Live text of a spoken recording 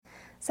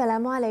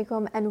Assalamu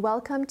alaikum and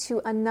welcome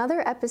to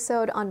another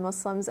episode on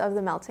Muslims of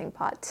the Melting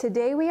Pot.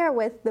 Today we are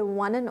with the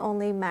one and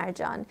only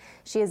Marjan.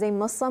 She is a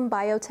Muslim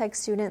biotech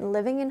student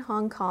living in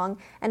Hong Kong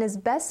and is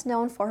best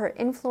known for her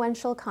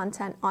influential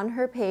content on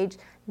her page,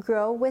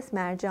 Grow with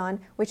Marjan,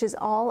 which is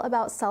all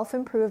about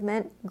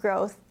self-improvement,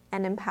 growth,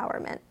 and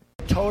empowerment.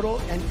 Total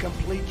and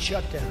complete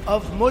shutdown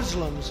of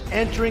Muslims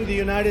entering the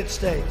United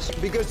States.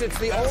 Because it's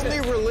the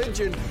only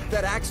religion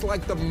that acts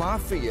like the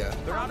mafia.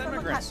 They're not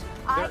immigrants.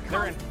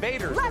 They're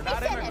invaders. They're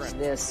not immigrants.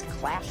 This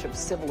clash of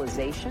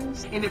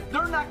civilizations. And if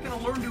they're not going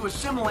to learn to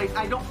assimilate,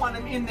 I don't want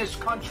them in this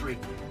country.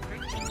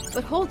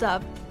 But hold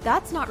up,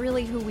 that's not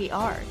really who we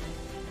are.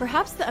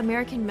 Perhaps the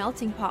American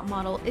melting pot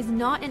model is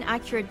not an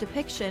accurate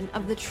depiction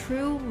of the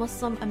true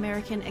Muslim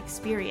American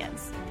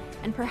experience.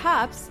 And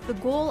perhaps the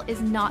goal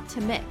is not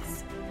to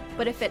mix.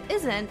 But if it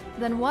isn't,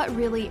 then what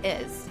really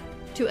is?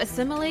 To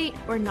assimilate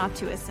or not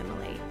to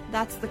assimilate?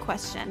 That's the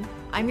question.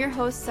 I'm your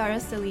host, Sarah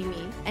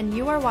Salimi, and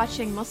you are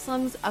watching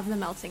Muslims of the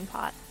Melting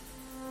Pot.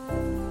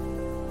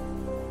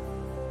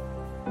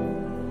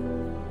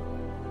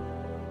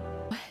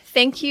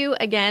 Thank you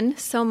again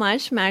so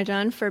much,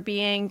 Marjan, for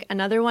being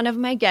another one of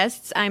my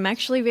guests. I'm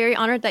actually very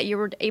honored that you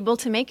were able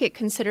to make it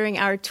considering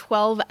our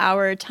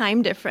 12-hour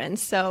time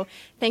difference. So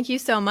thank you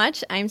so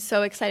much. I'm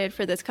so excited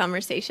for this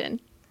conversation.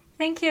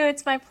 Thank you.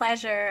 It's my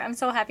pleasure. I'm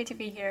so happy to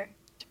be here.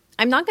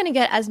 I'm not going to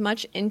get as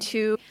much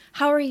into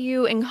how are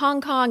you in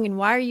Hong Kong and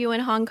why are you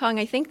in Hong Kong.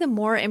 I think the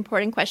more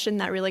important question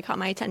that really caught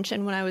my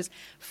attention when I was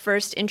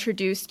first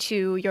introduced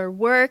to your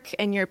work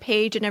and your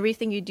page and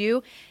everything you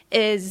do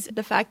is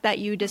the fact that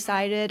you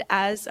decided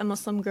as a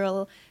Muslim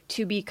girl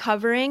to be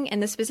covering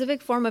and the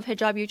specific form of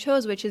hijab you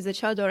chose, which is the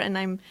chador.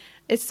 And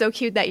it's so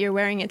cute that you're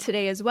wearing it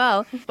today as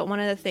well. But one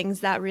of the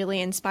things that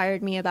really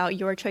inspired me about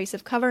your choice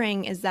of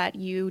covering is that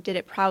you did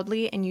it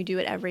proudly and you do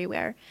it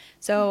everywhere.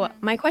 So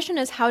my question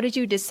is, how did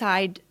you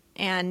decide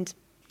and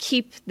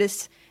keep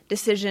this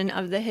decision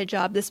of the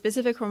hijab, the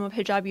specific form of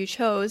hijab you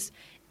chose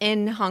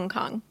in Hong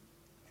Kong?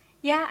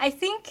 Yeah, I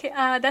think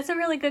that's a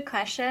really good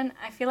question.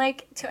 I feel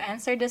like to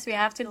answer this, we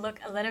have to look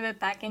a little bit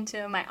back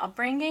into my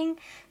upbringing.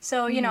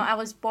 So, you know, I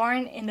was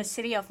born in the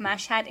city of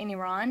Mashhad in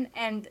Iran,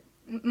 and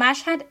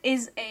Mashhad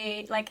is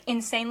a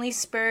insanely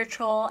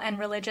spiritual and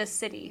religious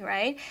city,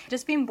 right?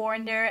 Just being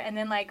born there and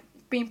then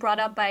being brought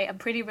up by a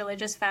pretty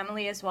religious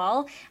family as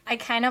well, I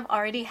kind of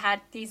already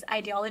had these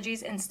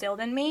ideologies instilled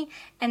in me.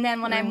 And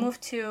then when I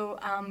moved to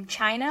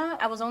China,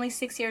 I was only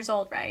 6 years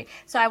old, right?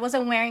 So I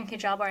wasn't wearing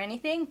hijab or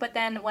anything. But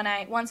then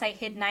once I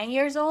hit 9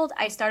 years old,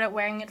 I started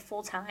wearing it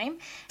full time.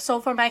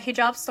 So for my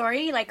hijab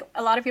story,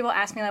 a lot of people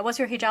ask me, what's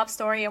your hijab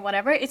story or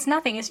whatever? It's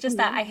nothing. It's just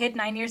that I hit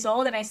 9 years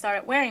old and I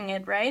started wearing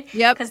it, right?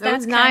 Yep, because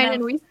that's 9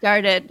 and we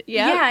started.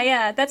 Yep.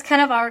 Yeah. That's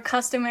kind of our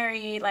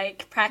customary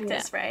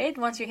practice, right?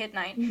 Once you hit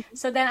 9.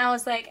 So then I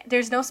was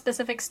there's no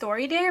specific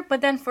story there,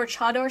 but then for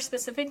chador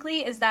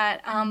specifically is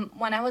that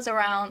when I was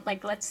around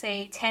let's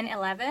say 10,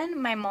 11,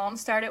 my mom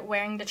started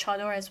wearing the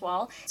chador as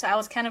well. So I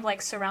was kind of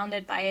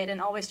surrounded by it and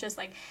always just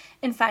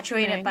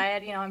infatuated by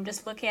it. You know, I'm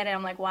just looking at it,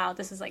 I'm like, wow,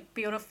 this is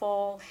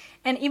beautiful.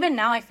 And even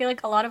now I feel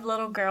like a lot of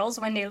little girls,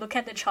 when they look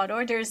at the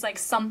chador, there's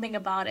something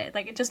about it.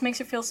 It just makes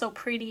you feel so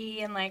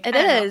pretty and it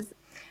is.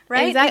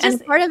 Right? Exactly.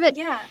 And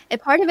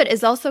part of it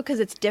is also because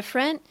it's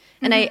different.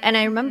 And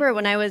I remember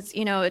when I was,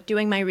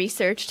 doing my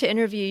research to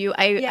interview you,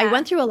 I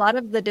went through a lot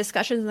of the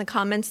discussions and the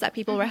comments that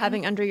people were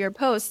having under your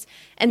posts.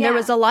 And there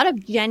was a lot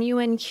of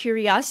genuine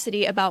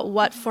curiosity about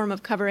what form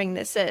of covering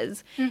this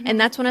is. And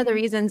that's one of the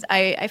reasons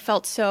I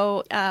felt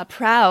so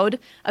proud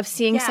of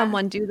seeing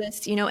someone do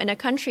this, in a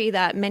country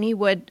that many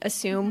would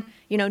assume,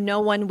 no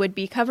one would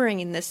be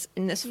covering in this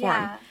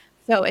form.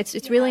 So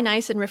it's really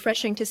nice and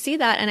refreshing to see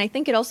that. And I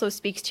think it also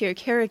speaks to your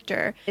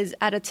character is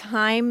at a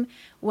time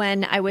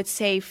when I would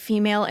say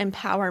female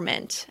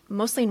empowerment,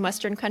 mostly in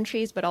Western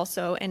countries, but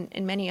also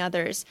in many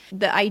others.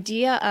 The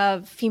idea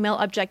of female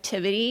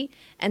objectivity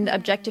and the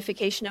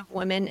objectification of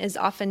women is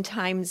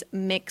oftentimes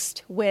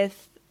mixed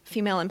with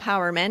female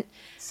empowerment.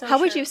 So how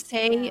would you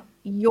say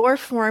your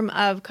form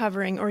of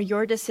covering or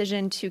your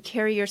decision to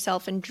carry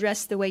yourself and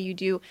dress the way you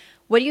do,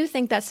 what do you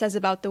think that says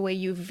about the way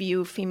you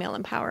view female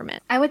empowerment?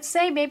 I would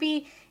say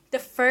maybe the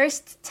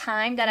first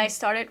time that I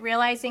started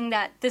realizing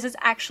that this is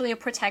actually a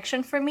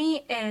protection for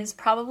me is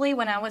probably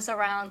when I was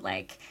around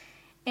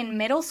in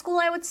middle school,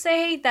 I would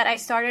say, that I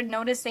started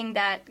noticing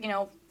that,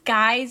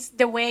 guys,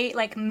 the way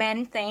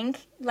men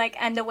think,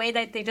 and the way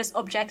that they just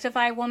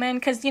objectify women,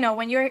 because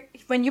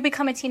when you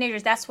become a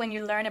teenager, that's when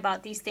you learn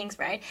about these things,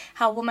 right?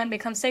 How women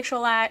become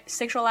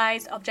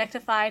sexualized,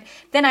 objectified.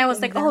 Then I was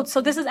oh,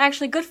 so this is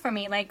actually good for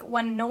me.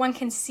 When no one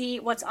can see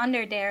what's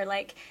under there,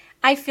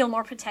 I feel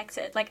more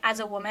protected, as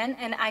a woman,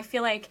 and I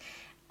feel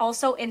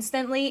also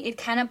instantly it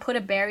kind of put a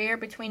barrier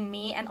between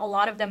me and a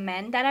lot of the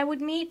men that I would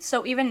meet.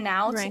 So even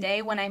now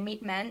today when I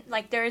meet men,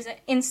 there is an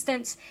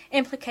instant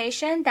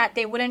implication that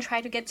they wouldn't try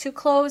to get too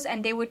close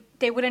and they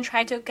wouldn't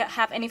try to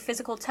have any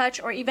physical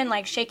touch or even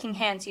shaking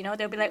hands,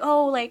 they'll be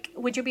oh,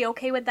 would you be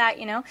okay with that,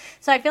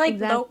 So I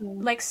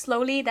feel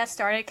slowly that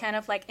started kind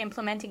of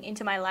implementing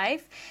into my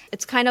life.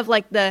 It's kind of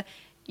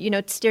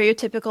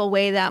stereotypical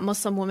way that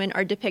Muslim women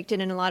are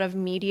depicted in a lot of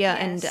media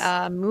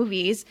and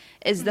movies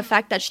is the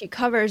fact that she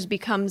covers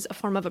becomes a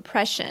form of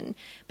oppression.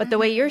 But the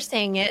way you're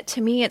saying it,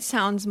 to me, it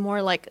sounds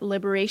more like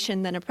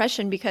liberation than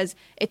oppression, because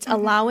it's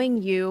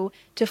allowing you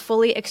to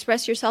fully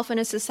express yourself in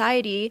a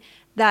society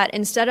that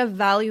instead of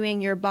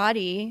valuing your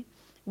body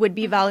would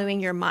be valuing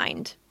your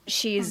mind.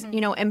 She's,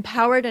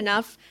 empowered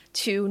enough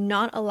to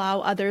not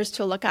allow others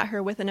to look at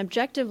her with an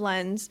objective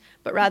lens,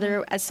 but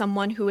rather as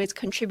someone who is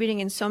contributing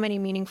in so many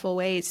meaningful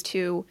ways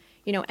to,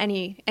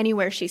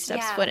 anywhere she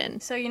steps foot in.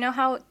 So you know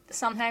how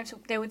sometimes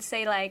they would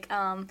say like,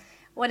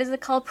 what is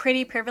it called?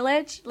 Pretty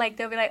privilege? Like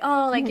they'll be like,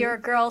 oh, like you're a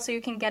girl so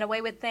you can get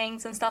away with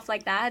things and stuff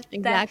like that.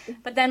 Exactly.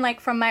 But then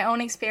like from my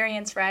own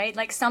experience, right?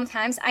 Like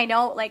sometimes I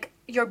know like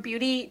your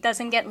beauty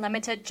doesn't get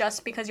limited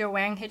just because you're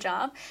wearing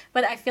hijab.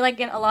 But I feel like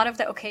in a lot of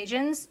the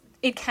occasions,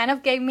 it kind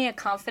of gave me a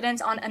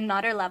confidence on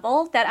another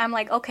level that I'm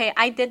like, okay,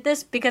 I did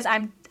this because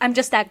I'm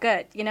just that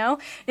good,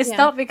 It's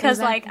not because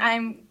like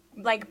I'm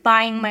like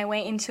buying my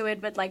way into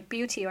it with like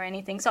beauty or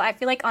anything. So I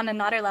feel like on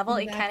another level,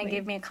 it kind of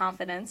gave me a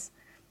confidence.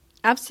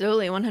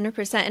 Absolutely,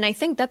 100%. And I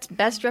think that's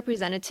best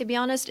represented, to be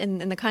honest,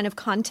 in the kind of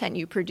content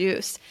you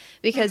produce,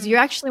 because you're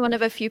actually one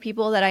of a few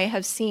people that I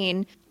have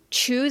seen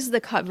choose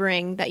the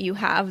covering that you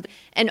have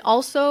and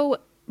also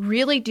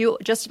really do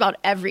just about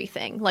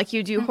everything. Like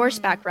you do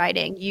horseback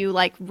riding, you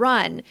like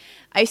run.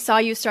 I saw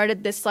you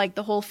started this like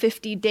the whole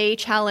 50-day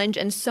challenge,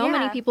 and so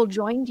many people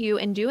joined you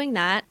in doing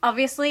that.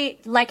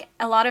 Obviously, like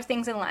a lot of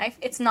things in life,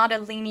 it's not a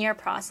linear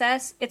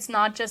process. It's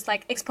not just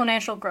like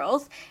exponential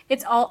growth.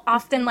 It's all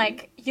often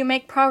like you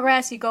make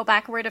progress, you go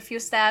backward a few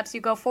steps, you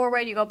go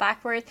forward, you go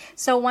backward.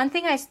 So one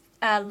thing I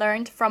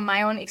learned from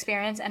my own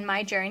experience and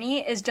my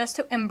journey is just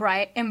to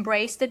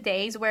embrace the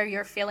days where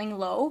you're feeling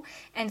low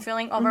and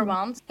feeling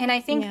overwhelmed. And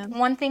I think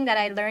one thing that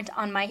I learned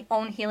on my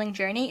own healing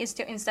journey is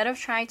to, instead of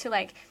trying to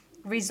like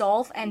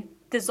resolve and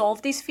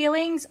dissolve these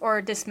feelings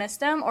or dismiss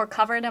them or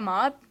cover them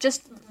up,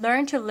 just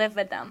learn to live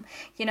with them,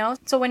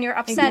 So when you're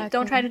upset,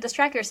 don't try to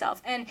distract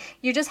yourself. And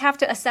you just have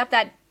to accept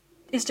that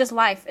it's just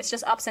life. It's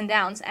just ups and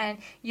downs. And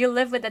you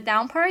live with the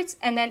down parts.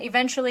 And then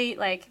eventually,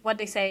 like what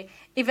they say,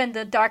 even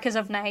the darkest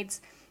of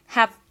nights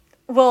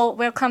will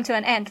come to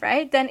an end,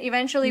 right? Then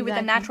eventually with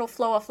the natural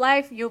flow of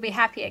life, you'll be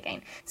happy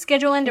again.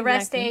 Schedule in the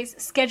rest days,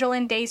 schedule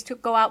in days to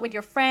go out with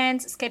your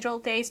friends, schedule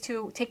days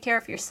to take care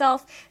of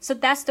yourself. So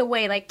that's the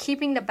way, like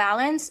keeping the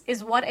balance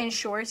is what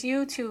ensures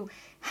you to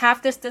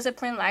have this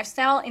disciplined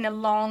lifestyle in a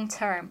long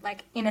term,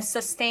 like in a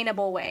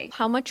sustainable way.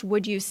 How much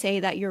would you say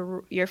that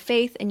your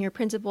faith and your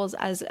principles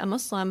as a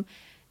Muslim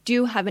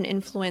do have an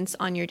influence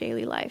on your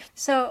daily life?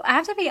 So I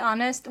have to be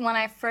honest, when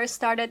I first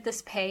started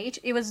this page,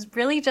 it was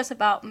really just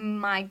about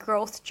my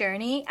growth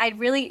journey.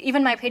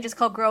 Even my page is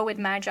called Grow with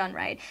Marjan,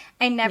 right?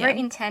 I never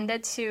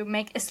intended to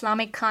make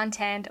Islamic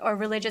content or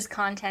religious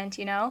content,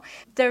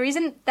 The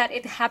reason that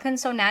it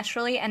happened so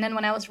naturally, and then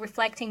when I was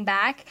reflecting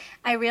back,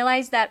 I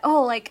realized that,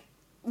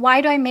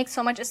 why do I make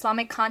so much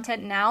Islamic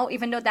content now,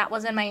 even though that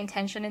wasn't my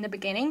intention in the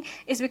beginning,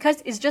 is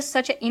because it's just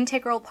such an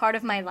integral part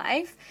of my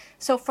life.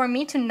 So for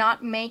me to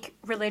not make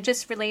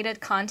religious-related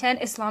content,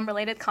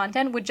 Islam-related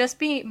content, would just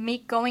be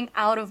me going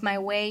out of my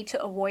way to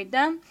avoid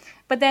them.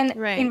 But then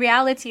in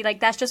reality,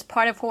 like that's just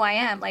part of who I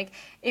am. Like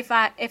if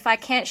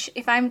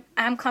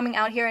I'm coming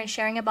out here and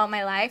sharing about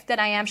my life, then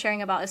I am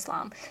sharing about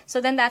Islam. So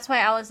then that's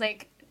why I was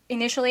like,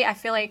 initially, I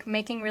feel like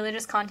making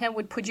religious content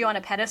would put you on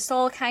a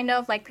pedestal, kind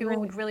of. Like, people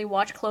would really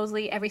watch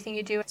closely everything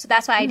you do. So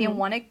that's why I didn't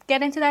want to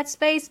get into that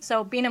space.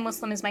 So being a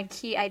Muslim is my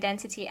key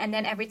identity, and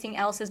then everything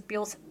else is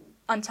built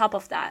on top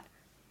of that.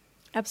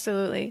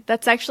 Absolutely.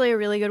 That's actually a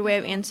really good way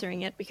of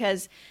answering it,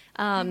 because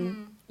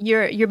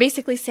you're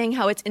basically saying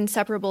how it's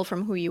inseparable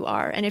from who you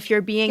are. And if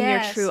you're being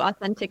your true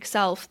authentic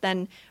self,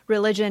 then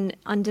religion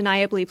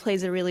undeniably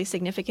plays a really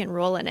significant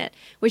role in it,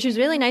 which is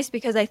really nice,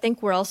 because I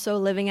think we're also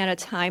living at a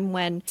time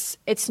when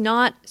it's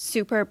not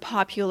super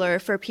popular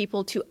for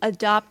people to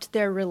adopt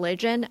their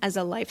religion as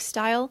a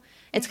lifestyle.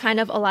 It's kind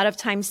of a lot of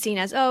times seen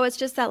as, it's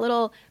just that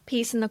little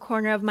piece in the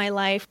corner of my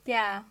life.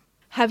 Yeah.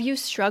 Have you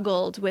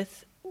struggled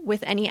with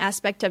any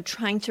aspect of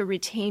trying to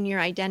retain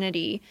your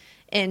identity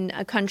in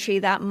a country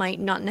that might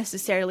not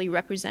necessarily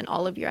represent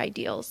all of your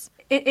ideals?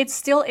 It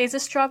still is a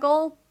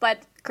struggle,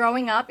 but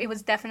growing up, it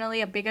was definitely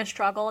a bigger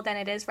struggle than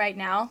it is right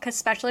now, because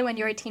especially when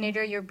you're a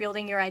teenager, you're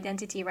building your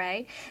identity,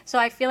 right? So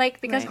I feel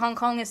like because Hong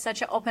Kong is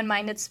such an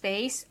open-minded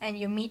space and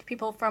you meet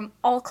people from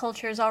all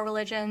cultures, all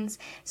religions,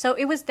 so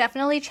it was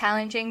definitely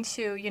challenging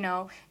to,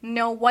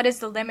 know what is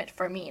the limit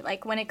for me,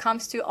 like when it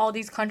comes to all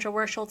these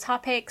controversial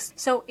topics.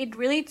 So it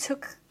really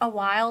took a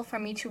while for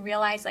me to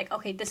realize, like,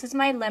 okay, this is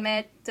my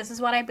limit, this is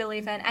what I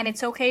believe in, and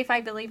it's okay if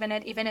I believe in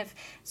it, even if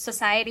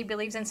society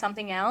believes in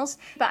something else.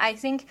 But I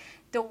think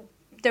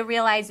the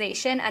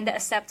realization and the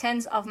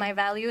acceptance of my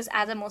values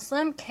as a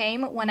Muslim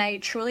came when I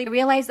truly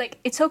realized, like,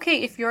 it's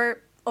okay if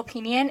your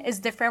opinion is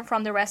different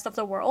from the rest of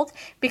the world,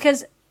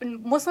 because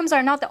Muslims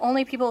are not the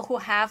only people who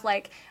have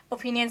like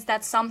opinions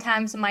that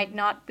sometimes might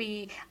not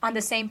be on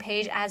the same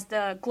page as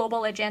the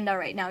global agenda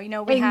right now. You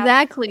know, we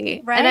exactly.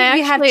 have, right? And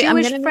we have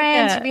Jewish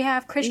friends, we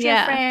have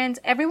Christian friends.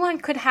 Everyone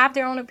could have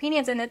their own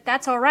opinions, and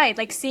that's all right.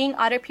 Like seeing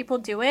other people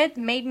do it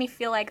made me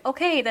feel like,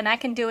 okay, then I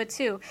can do it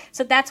too.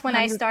 So that's when 100%.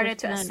 I started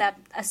to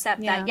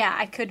accept that,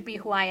 I could be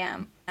who I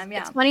am.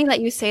 It's funny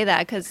that you say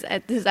that, because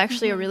this is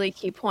actually a really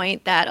key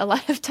point, that a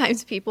lot of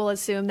times people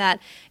assume that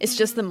it's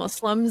just the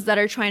Muslims that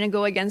are trying to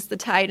go against the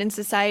tide in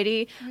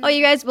society. Oh,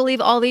 you guys believe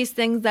all these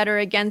things that are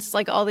against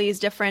like all these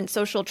different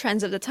social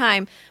trends of the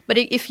time. But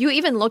if you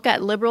even look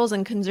at liberals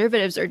and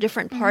conservatives or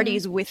different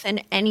parties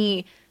within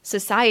any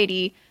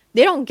society,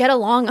 they don't get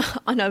along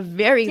on a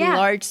very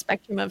large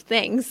spectrum of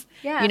things,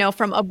 you know,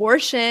 from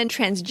abortion,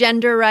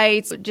 transgender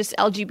rights, just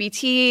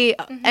LGBT,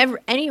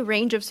 any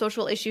range of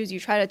social issues you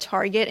try to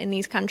target in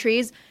these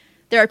countries.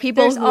 There are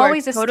people There's who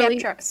always are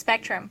totally a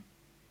spectrum.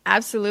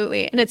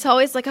 Absolutely. And it's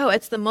always like, oh,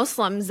 it's the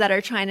Muslims that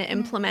are trying to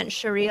implement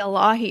Sharia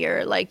law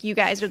here. Like, you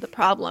guys are the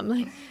problem.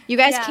 Like, you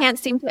guys can't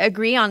seem to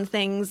agree on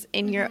things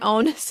in your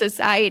own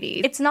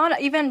society. It's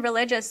not even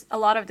religious a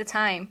lot of the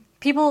time.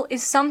 People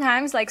is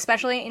sometimes, like,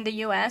 especially in the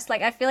US,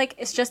 like, I feel like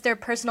it's just their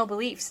personal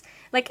beliefs.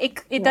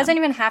 Like, it doesn't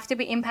even have to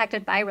be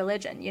impacted by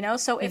religion, you know?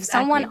 So if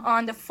someone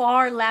on the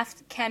far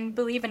left can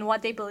believe in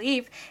what they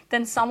believe,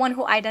 then someone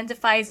who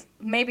identifies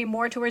maybe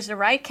more towards the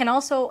right can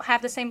also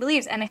have the same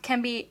beliefs, and it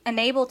can be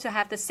enabled to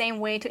have the same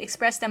way to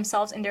express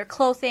themselves in their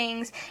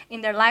clothing,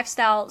 in their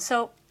lifestyle.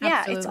 So,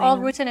 it's all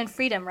rooted in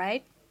freedom,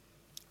 right?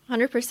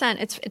 100%.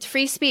 It's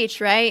free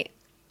speech, right?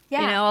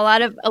 Yeah. You know,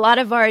 a lot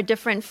of our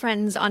different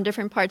friends on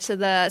different parts of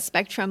the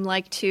spectrum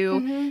like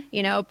to,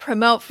 you know,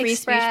 promote free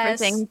speech for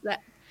things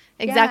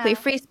that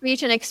free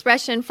speech and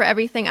expression for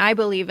everything I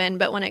believe in.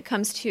 But when it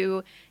comes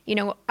to, you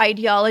know,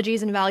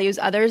 ideologies and values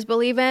others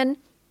believe in,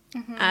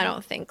 I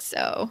don't think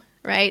so.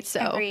 Right.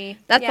 So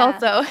that's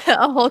also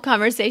a whole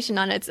conversation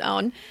on its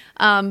own.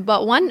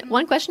 But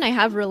one question I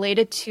have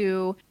related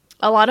to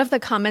a lot of the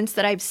comments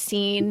that I've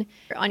seen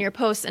on your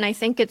posts, and I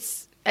think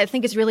it's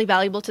really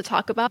valuable to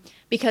talk about,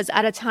 because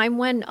at a time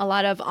when a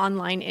lot of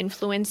online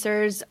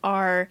influencers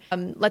are,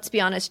 let's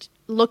be honest,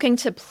 looking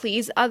to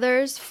please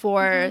others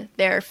for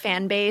their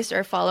fan base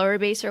or follower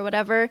base or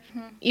whatever,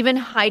 even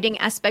hiding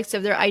aspects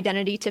of their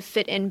identity to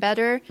fit in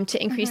better,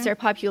 to increase their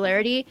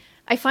popularity,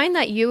 I find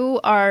that you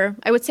are,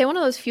 I would say, one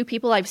of those few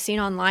people I've seen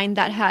online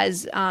that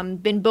has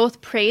been both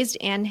praised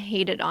and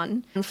hated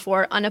on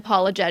for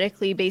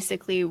unapologetically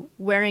basically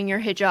wearing your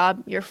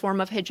hijab, your form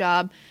of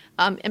hijab,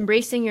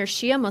 embracing your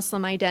Shia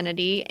Muslim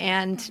identity,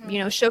 and you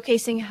know,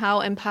 showcasing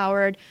how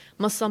empowered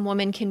Muslim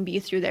women can be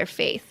through their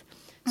faith.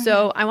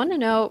 So I want to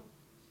know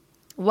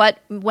what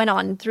went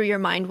on through your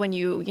mind when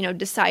you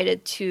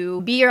decided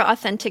to be your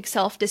authentic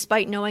self,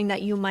 despite knowing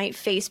that you might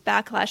face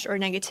backlash or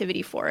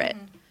negativity for it.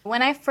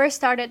 When I first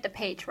started the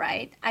page,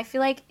 right, I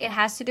feel like it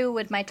has to do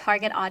with my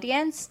target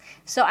audience.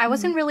 So I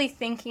wasn't really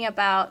thinking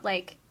about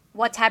like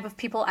what type of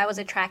people I was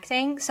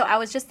attracting. So I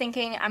was just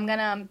thinking I'm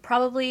gonna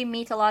probably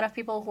meet a lot of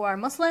people who are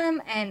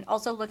Muslim and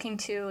also looking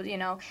to, you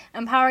know,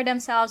 empower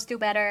themselves, do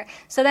better.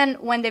 So then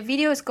when the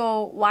videos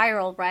go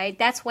viral, right,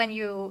 that's when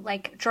you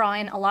like draw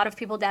in a lot of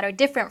people that are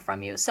different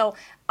from you. So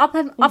up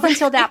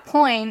until that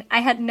point,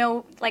 I had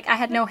no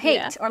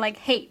hate or like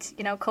hate,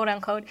 you know, quote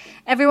unquote.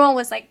 Everyone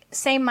was like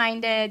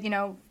same-minded, you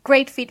know,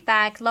 great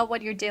feedback, love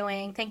what you're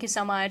doing, thank you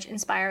so much,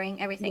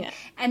 inspiring, everything.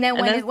 And then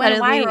when it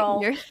went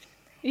viral,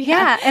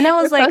 and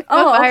I was like,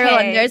 oh, viral,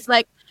 okay. And there's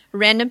like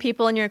random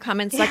people in your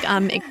comments like,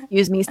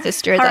 excuse me,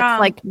 sister, that's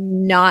like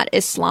not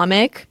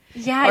Islamic.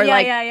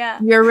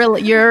 Your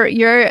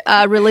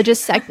religious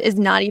sect is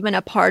not even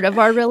a part of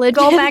our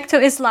religion. Go back to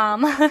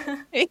Islam.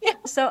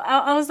 So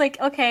I was like,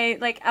 okay,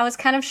 like I was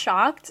kind of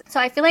shocked. So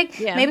I feel like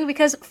maybe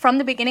because from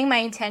the beginning my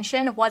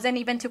intention wasn't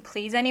even to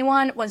please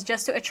anyone, was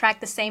just to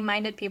attract the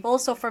same-minded people.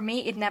 So for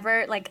me, it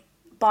never like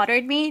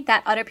bothered me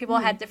that other people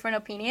had different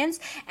opinions,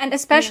 and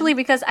especially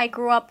because I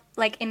grew up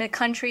like in a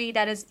country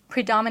that is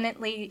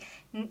predominantly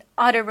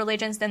other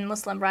religions than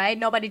Muslim, right?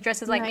 Nobody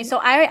dresses like me. So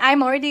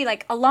I'm already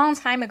like a long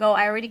time ago,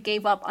 I already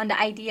gave up on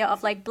the idea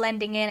of like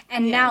blending in,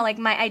 and now like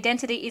my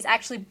identity is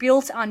actually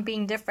built on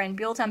being different,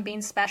 built on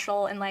being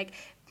special, and like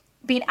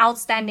being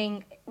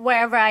outstanding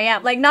wherever I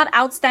am. Like not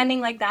outstanding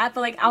like that,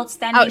 but like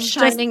outstanding,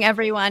 outshining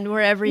everyone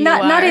wherever you are.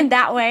 Not in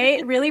that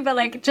way, really, but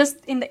like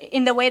just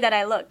in the way that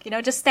I look, you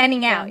know, just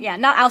standing out. Yeah,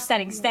 not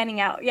outstanding,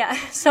 standing out. Yeah.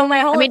 So my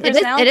whole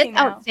personality it is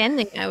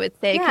outstanding, I would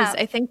say, because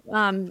I think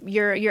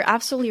you're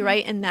absolutely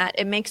right in that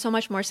it makes so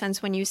much more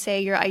sense when you say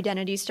your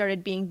identity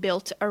started being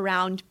built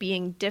around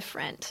being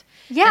different.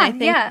 Yeah, and I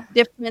think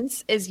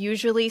difference is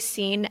usually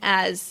seen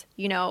as,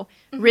 you know,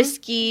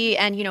 risky,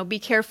 and, you know, be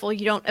careful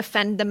you don't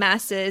offend the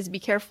masses, be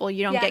careful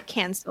you don't get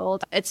canceled.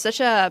 It's such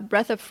a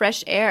breath of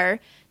fresh air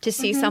to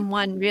see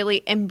someone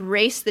really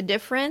embrace the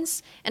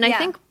difference. And I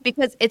think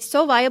because it's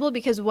so valuable,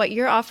 because what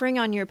you're offering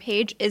on your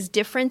page is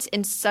difference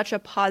in such a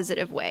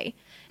positive way.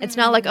 It's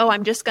not like, oh,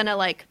 I'm just going to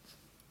like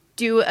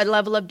do a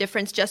level of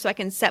difference just so I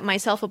can set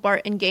myself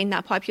apart and gain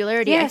that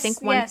popularity. I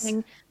think one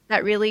thing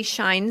that really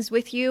shines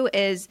with you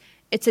is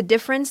it's a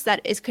difference that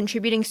is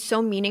contributing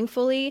so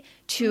meaningfully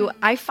to,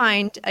 I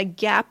find, a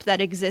gap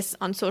that exists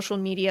on social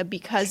media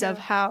because of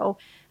how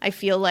I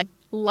feel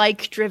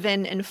like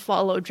driven and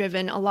follow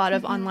driven a lot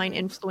of online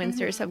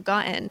influencers have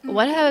gotten.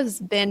 What has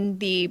been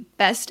the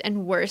best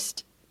and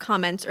worst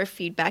comments or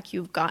feedback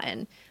you've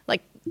gotten?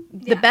 Like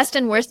the best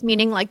and worst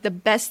meaning like the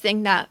best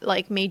thing that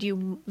like made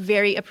you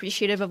very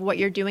appreciative of what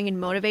you're doing and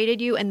motivated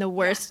you, and the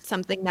worst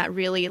something that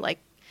really like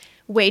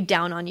weighed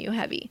down on you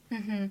heavy.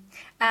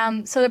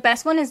 So the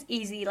best one is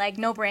easy, like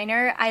no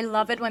brainer. I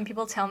love it when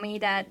people tell me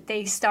that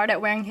they started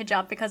wearing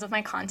hijab because of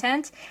my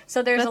content.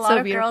 So there's a lot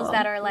of girls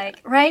that are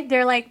like, right?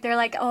 They're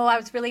like, oh, I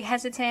was really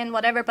hesitant,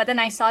 whatever. But then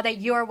I saw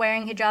that you're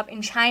wearing hijab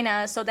in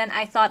China. So then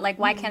I thought like,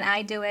 why can't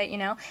I do it? You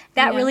know,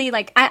 that really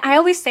like, I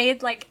always say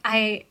it like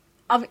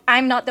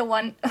I'm not the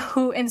one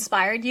who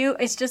inspired you.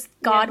 It's just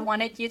God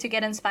wanted you to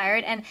get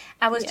inspired. And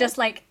I was just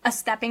like a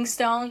stepping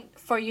stone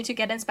for you to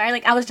get inspired.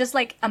 Like I was just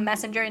like a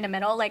messenger in the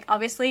middle. Like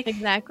obviously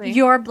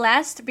you're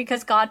blessed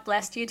because God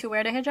blessed you to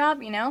wear the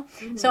hijab, you know?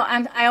 So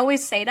I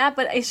always say that,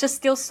 but it's just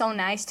still so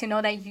nice to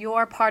know that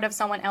you're part of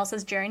someone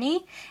else's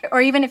journey.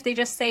 Or even if they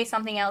just say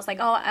something else like,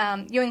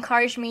 oh, you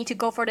encouraged me to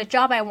go for the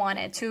job I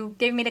wanted, to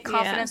give me the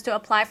confidence to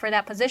apply for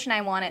that position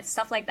I wanted,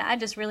 stuff like that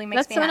just really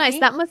makes me happy. That's so nice.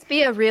 That must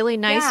be a really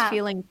nice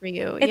feeling for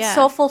you. It's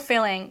so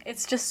fulfilling.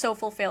 It's just so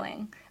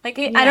fulfilling. Like,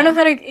 I don't know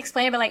how to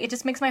explain it, but, like, it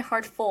just makes my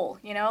heart full,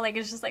 you know? Like,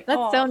 it's just like,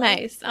 that's so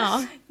nice.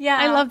 Oh, yeah.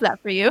 I love that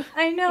for you.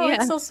 I know.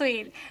 It's so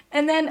sweet.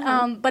 And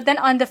then, but then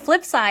on the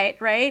flip side,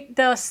 right,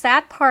 the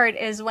sad part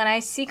is when I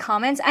see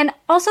comments. And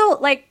also,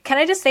 like, can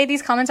I just say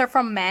these comments are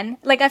from men?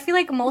 Like, I feel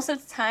like most of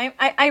the time,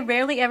 I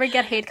rarely ever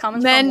get hate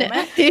comments from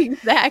women.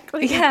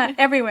 Exactly. Yeah,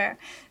 everywhere.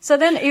 So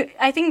then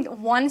I think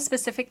one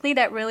specifically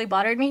that really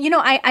bothered me, you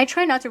know, I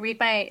try not to read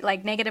my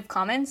like negative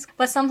comments,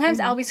 but sometimes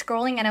I'll be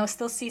scrolling and I'll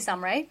still see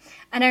some, right?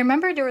 And I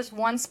remember there was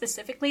one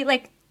specifically,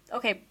 like,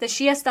 okay, the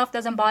Shia stuff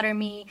doesn't bother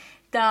me.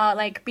 The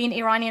like being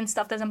Iranian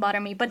stuff doesn't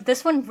bother me. But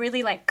this one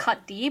really like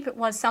cut deep. It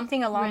was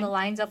something along the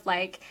lines of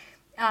like,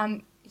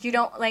 you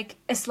don't like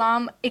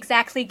Islam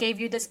exactly gave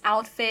you this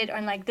outfit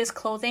or like this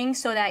clothing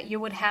so that you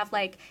would have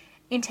like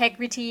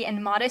integrity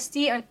and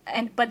modesty,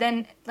 and but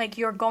then like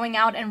you're going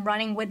out and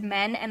running with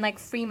men and like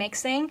free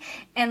mixing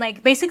and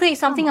like basically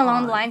something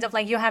along the lines of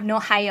like you have no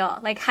haya.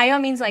 Like haya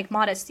means like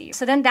modesty.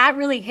 So then that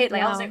really hit.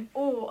 Like I was like,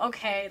 oh,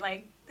 okay,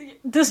 like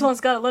this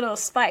one's got a little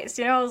spice,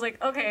 you know? I was like,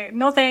 okay,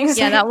 no thanks.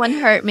 Yeah, that one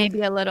hurt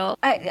maybe a little.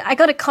 I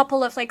got a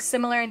couple of like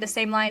similar in the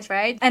same lines,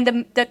 right?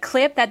 And the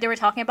clip that they were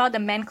talking about, the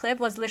men clip,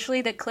 was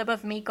literally the clip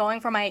of me going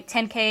for my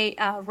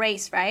 10K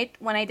race, right?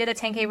 When I did a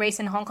 10K race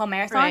in Hong Kong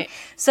Marathon. Right.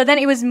 So then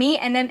it was me,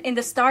 and then in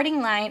the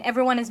starting line,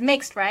 everyone is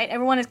mixed, right?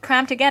 Everyone is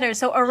crammed together.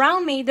 So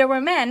around me, there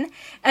were men,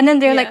 and then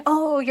they're like,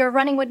 oh, you're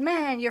running with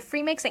men, you're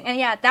free mixing. And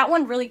yeah, that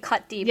one really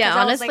cut deep. Yeah,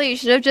 honestly, like, you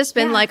should have just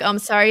been like, I'm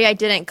sorry I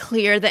didn't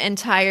clear the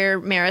entire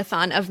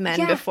marathon of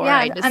men before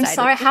I decided. I'm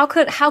sorry, how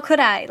could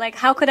I? Like,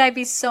 how could I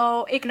be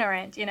so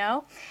ignorant, you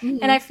know?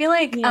 And I feel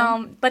like,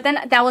 but then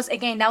that was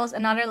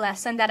another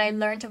lesson that I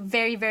learned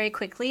very, very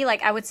quickly.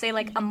 Like, I would say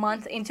like a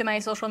month into my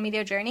social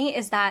media journey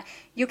is that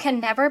you can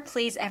never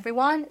please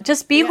everyone.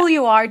 Just be who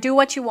you are, do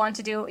what you want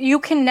to do. You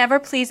can never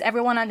please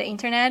everyone on the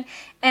internet.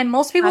 And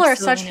most people are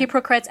such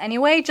hypocrites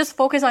anyway. Just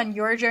focus on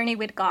your journey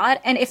with God.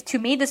 And if to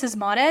me this is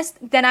modest,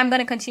 then I'm going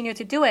to continue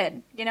to do it,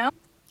 you know?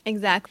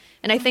 Exactly.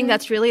 And I think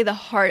that's really the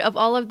heart of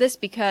all of this,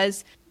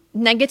 because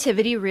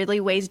negativity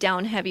really weighs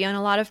down heavy on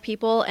a lot of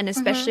people, and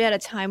especially at a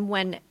time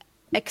when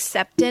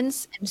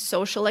acceptance and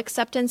social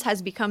acceptance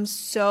has become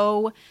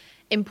so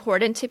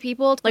important to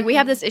people. Like we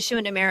have this issue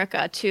in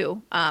America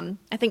too. I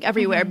think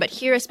everywhere, but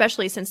here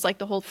especially, since like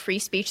the whole free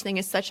speech thing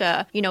is such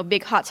a, you know,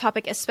 big hot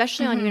topic,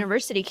 especially on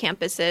university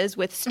campuses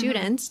with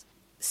students.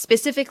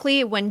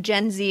 Specifically, when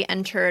Gen Z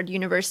entered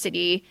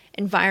university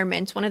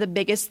environments, one of the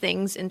biggest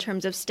things in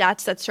terms of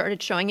stats that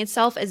started showing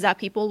itself is that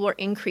people were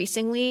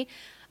increasingly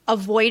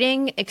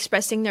avoiding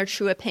expressing their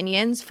true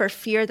opinions for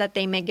fear that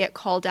they may get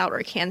called out or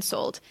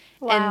canceled.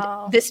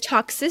 Wow. And this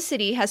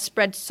toxicity has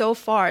spread so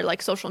far,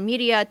 like social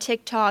media,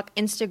 TikTok,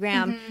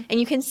 Instagram, and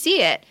you can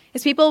see it.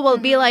 Because people will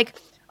be like,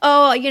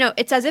 oh, you know,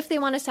 it's as if they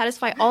want to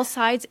satisfy all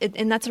sides,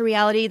 and that's a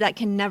reality that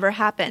can never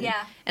happen.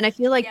 Yeah. And I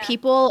feel like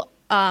people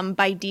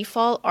by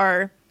default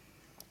are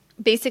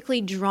basically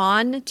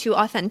drawn to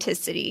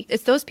authenticity.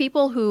 It's those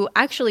people who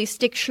actually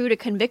stick true to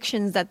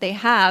convictions that they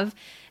have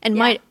and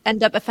might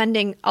end up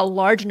offending a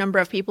large number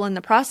of people in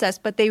the process,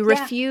 but they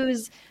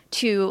refuse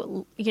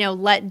to, you know,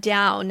 let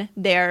down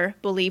their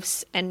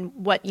beliefs and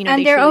what, you know,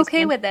 and they're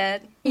okay with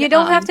it. You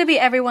don't have to be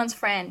everyone's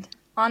friend,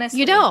 honestly.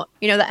 You don't.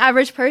 You know, the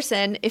average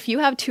person, if you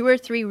have 2 or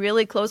 3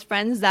 really close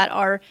friends that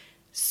are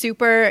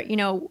super, you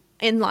know,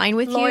 in line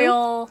with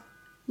you,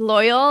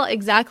 Loyal,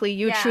 exactly.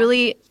 You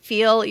truly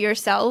feel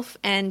yourself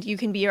and you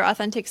can be your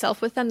authentic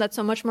self with them. That's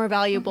so much more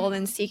valuable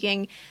than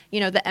seeking,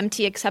 the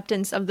empty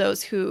acceptance of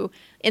those who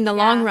in the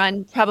long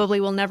run probably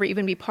will never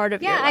even be part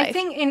of your life. Yeah, I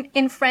think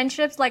in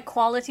friendships, like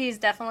quality is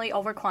definitely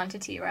over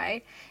quantity,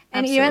 right?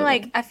 And Absolutely. even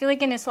like, I feel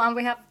like in Islam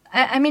we have,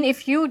 I mean,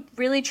 if you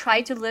really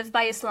try to live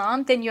by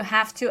Islam, then you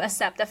have to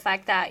accept the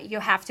fact that you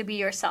have to be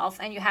yourself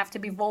and you have to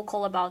be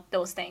vocal about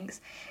those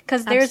things.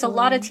 Because there's a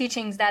lot of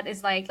teachings that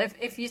is like,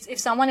 if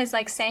someone is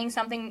like saying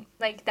something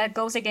like that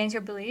goes against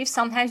your beliefs,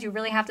 sometimes you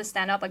really have to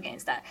stand up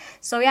against that.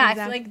 So yeah, I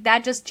feel like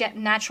that just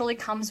naturally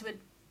comes with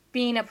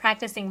being a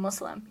practicing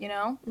Muslim,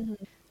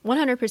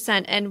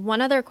 100%. And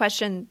one other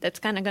question that's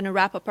kind of going to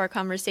wrap up our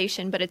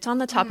conversation, but it's on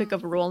the topic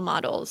of role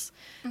models.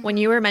 When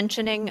you were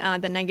mentioning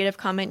the negative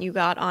comment you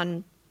got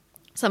on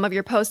some of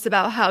your posts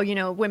about how,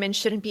 women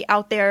shouldn't be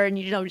out there and,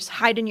 just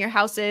hide in your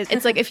houses.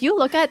 It's like, if you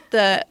look at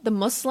the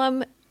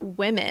Muslim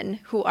women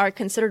who are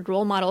considered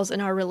role models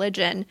in our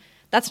religion,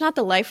 that's not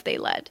the life they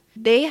led.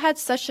 They had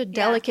such a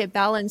delicate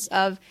balance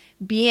of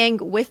being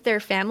with their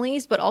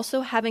families, but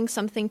also having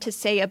something to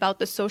say about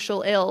the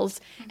social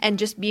ills and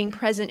just being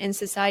present in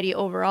society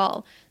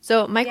overall.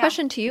 So my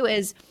question to you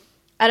is,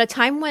 at a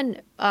time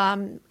when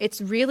it's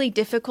really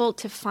difficult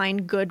to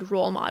find good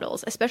role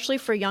models, especially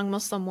for young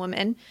Muslim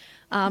women,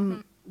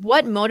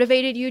 what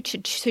motivated you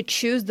to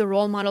choose the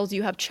role models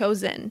you have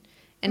chosen,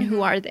 and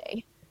who are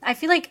they? I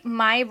feel like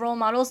my role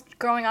models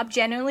growing up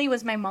genuinely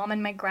was my mom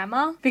and my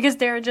grandma, because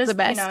they're just, the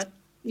best.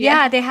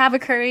 They have a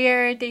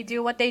career, they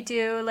do what they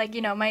do. Like,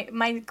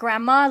 my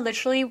grandma,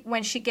 literally,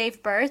 when she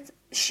gave birth,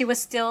 she was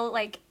still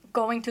like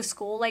going to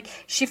school. Like,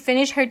 she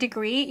finished her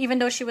degree even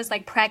though she was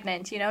like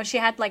pregnant, she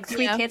had like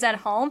 3 kids at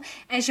home,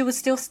 and she would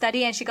still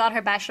study, and she got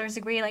her bachelor's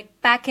degree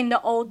like back in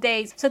the old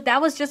days. So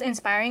that was just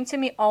inspiring to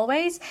me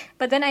always.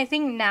 But then I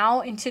think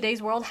now in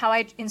today's world, how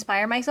I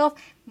inspire myself,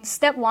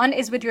 step one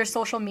is with your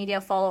social media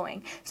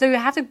following. So you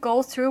have to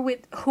go through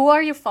with who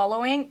are you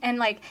following, and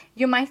like,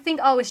 you might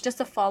think, oh, it's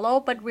just a follow,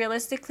 but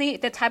realistically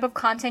the type of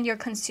content you're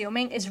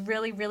consuming is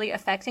really, really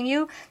affecting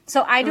you.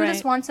 So I do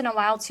this once in a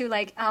while too,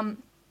 like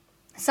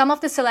some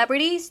of the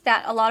celebrities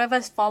that a lot of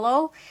us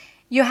follow,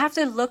 you have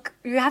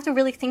to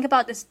really think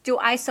about this. Do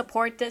I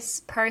support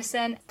this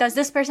person? Does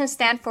this person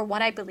stand for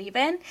what I believe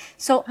in?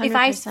 So 100%. If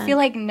I feel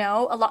like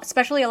no,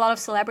 especially a lot of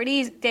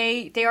celebrities,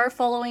 they are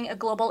following a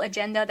global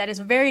agenda that is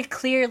very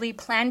clearly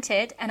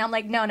planted, and I'm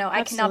like, no,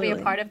 I cannot be a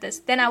part of this.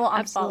 Then I will unfollow.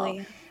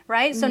 Absolutely.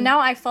 Right? So now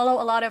I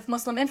follow a lot of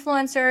Muslim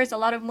influencers, a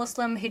lot of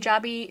Muslim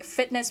hijabi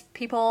fitness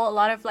people, a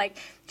lot of like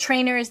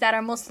trainers that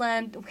are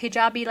Muslim,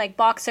 hijabi like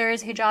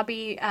boxers,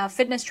 hijabi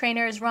fitness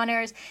trainers,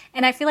 runners.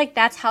 And I feel like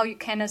that's how you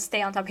kind of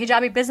stay on top.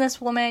 Hijabi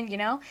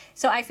businesswoman,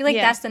 So I feel like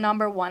that's the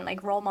number one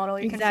like role model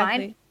you can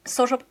find.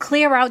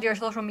 Clear out your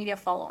social media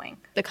following.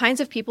 The kinds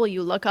of people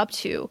you look up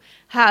to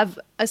have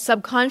a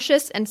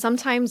subconscious and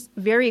sometimes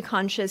very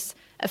conscious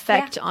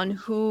effect on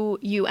who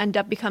you end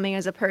up becoming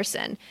as a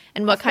person,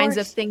 and what kinds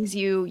of things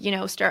you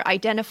start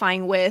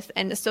identifying with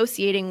and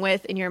associating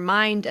with in your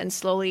mind, and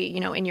slowly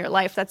in your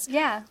life. That's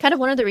kind of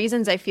one of the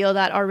reasons I feel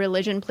that our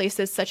religion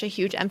places such a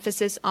huge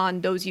emphasis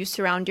on those you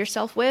surround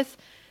yourself with,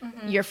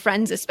 your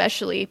friends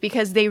especially,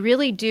 because they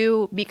really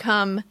do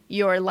become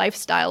your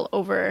lifestyle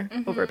over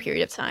a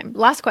period of time.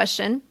 Last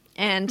question,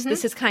 and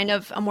this is kind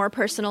of a more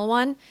personal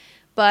one,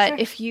 but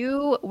if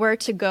you were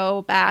to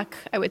go back,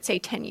 I would say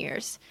 10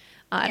 years,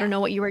 I don't know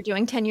what you were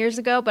doing 10 years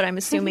ago, but I'm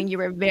assuming you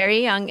were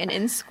very young and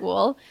in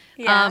school.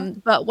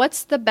 But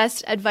what's the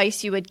best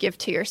advice you would give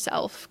to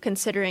yourself,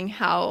 considering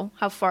how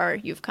far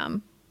you've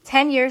come?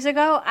 10 years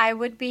ago, I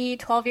would be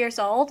 12 years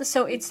old.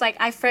 So it's like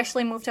I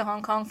freshly moved to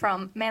Hong Kong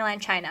from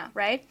mainland China,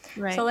 right?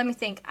 So let me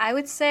think. I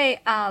would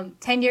say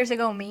 10 years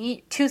ago,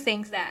 two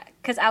things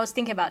because I was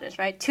thinking about this,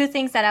 right? 2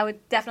 things that I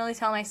would definitely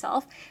tell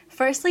myself.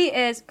 Firstly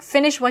is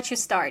finish what you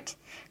start.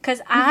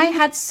 Because I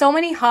had so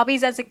many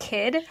hobbies as a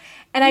kid,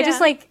 and I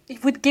just like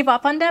would give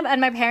up on them,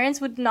 and my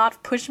parents would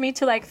not push me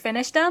to like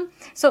finish them.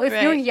 So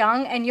if you're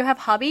young and you have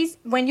hobbies,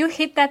 when you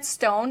hit that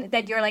stone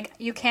that you're like,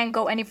 you can't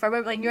go any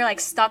further, like you're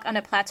like stuck on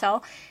a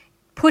plateau,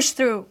 push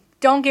through.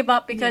 Don't give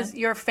up because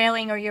you're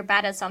failing or you're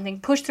bad at something.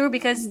 Push through,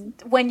 because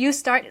when you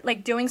start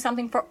like doing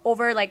something for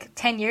over like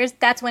 10 years,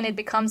 that's when it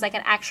becomes like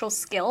an actual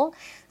skill.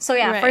 So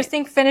first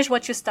thing, finish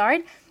what you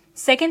start.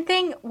 Second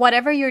thing,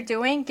 whatever you're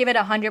doing, give it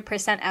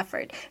 100%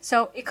 effort.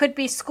 So it could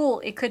be school,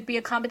 it could be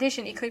a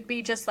competition, it could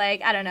be just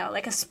like, I don't know,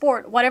 like a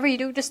sport, whatever you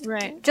do, just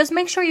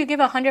make sure you give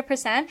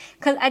 100%.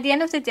 Because at the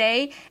end of the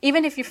day,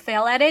 even if you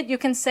fail at it, you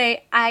can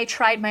say, I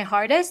tried my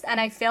hardest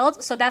and I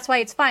failed. So that's why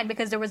it's fine,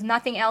 because there was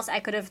nothing else I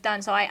could have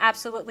done. So I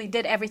absolutely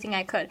did everything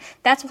I could.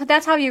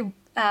 That's how you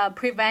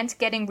prevent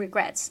getting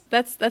regrets.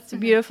 That's a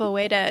beautiful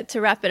way to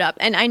wrap it up.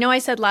 And I know I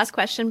said last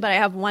question, but I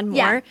have one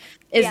more.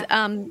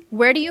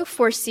 Where do you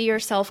foresee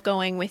yourself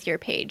going with your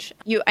page?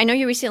 I know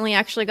you recently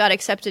actually got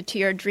accepted to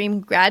your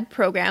Dream Grad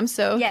program,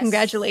 so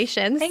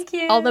congratulations. Thank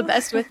you. All the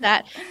best with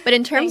that. But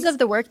in terms of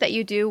the work that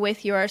you do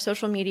with your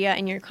social media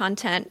and your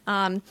content,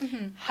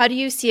 how do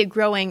you see it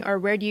growing, or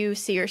where do you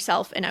see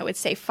yourself in, I would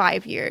say,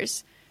 5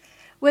 years?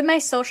 With my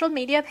social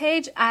media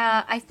page,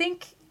 I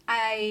think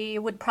I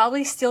would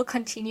probably still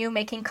continue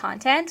making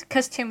content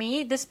because to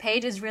me, this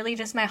page is really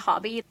just my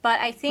hobby. But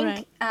I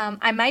think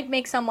I might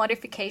make some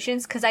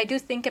modifications because I do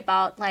think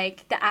about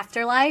like the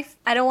afterlife.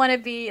 I don't want to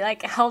be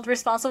like held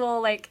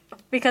responsible like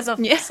because of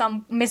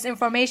some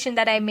misinformation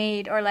that I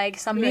made or like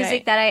some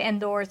music that I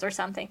endorsed or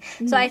something.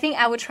 So I think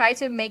I would try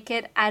to make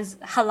it as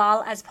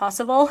halal as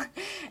possible.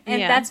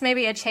 And that's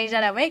maybe a change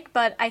that I make.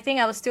 But I think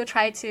I will still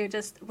try to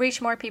just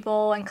reach more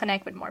people and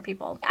connect with more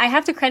people. I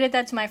have to credit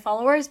that to my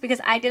followers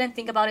because I didn't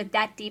think about it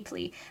that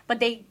deeply. But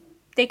they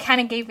kind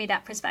of gave me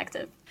that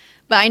perspective.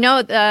 But I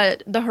know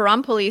the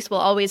haram police will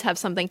always have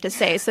something to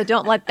say, so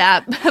don't let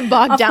that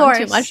bog down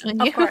too much on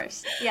you. Of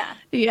course, yeah.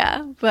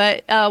 Yeah,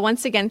 but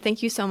once again,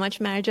 thank you so much,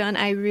 Marjan.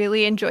 I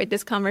really enjoyed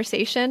this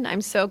conversation.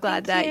 I'm so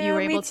glad that you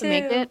were able to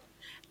make it.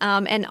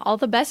 And all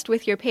the best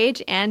with your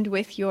page and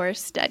with your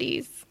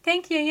studies.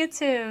 Thank you, you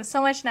too.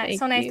 So nice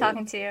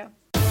talking to you.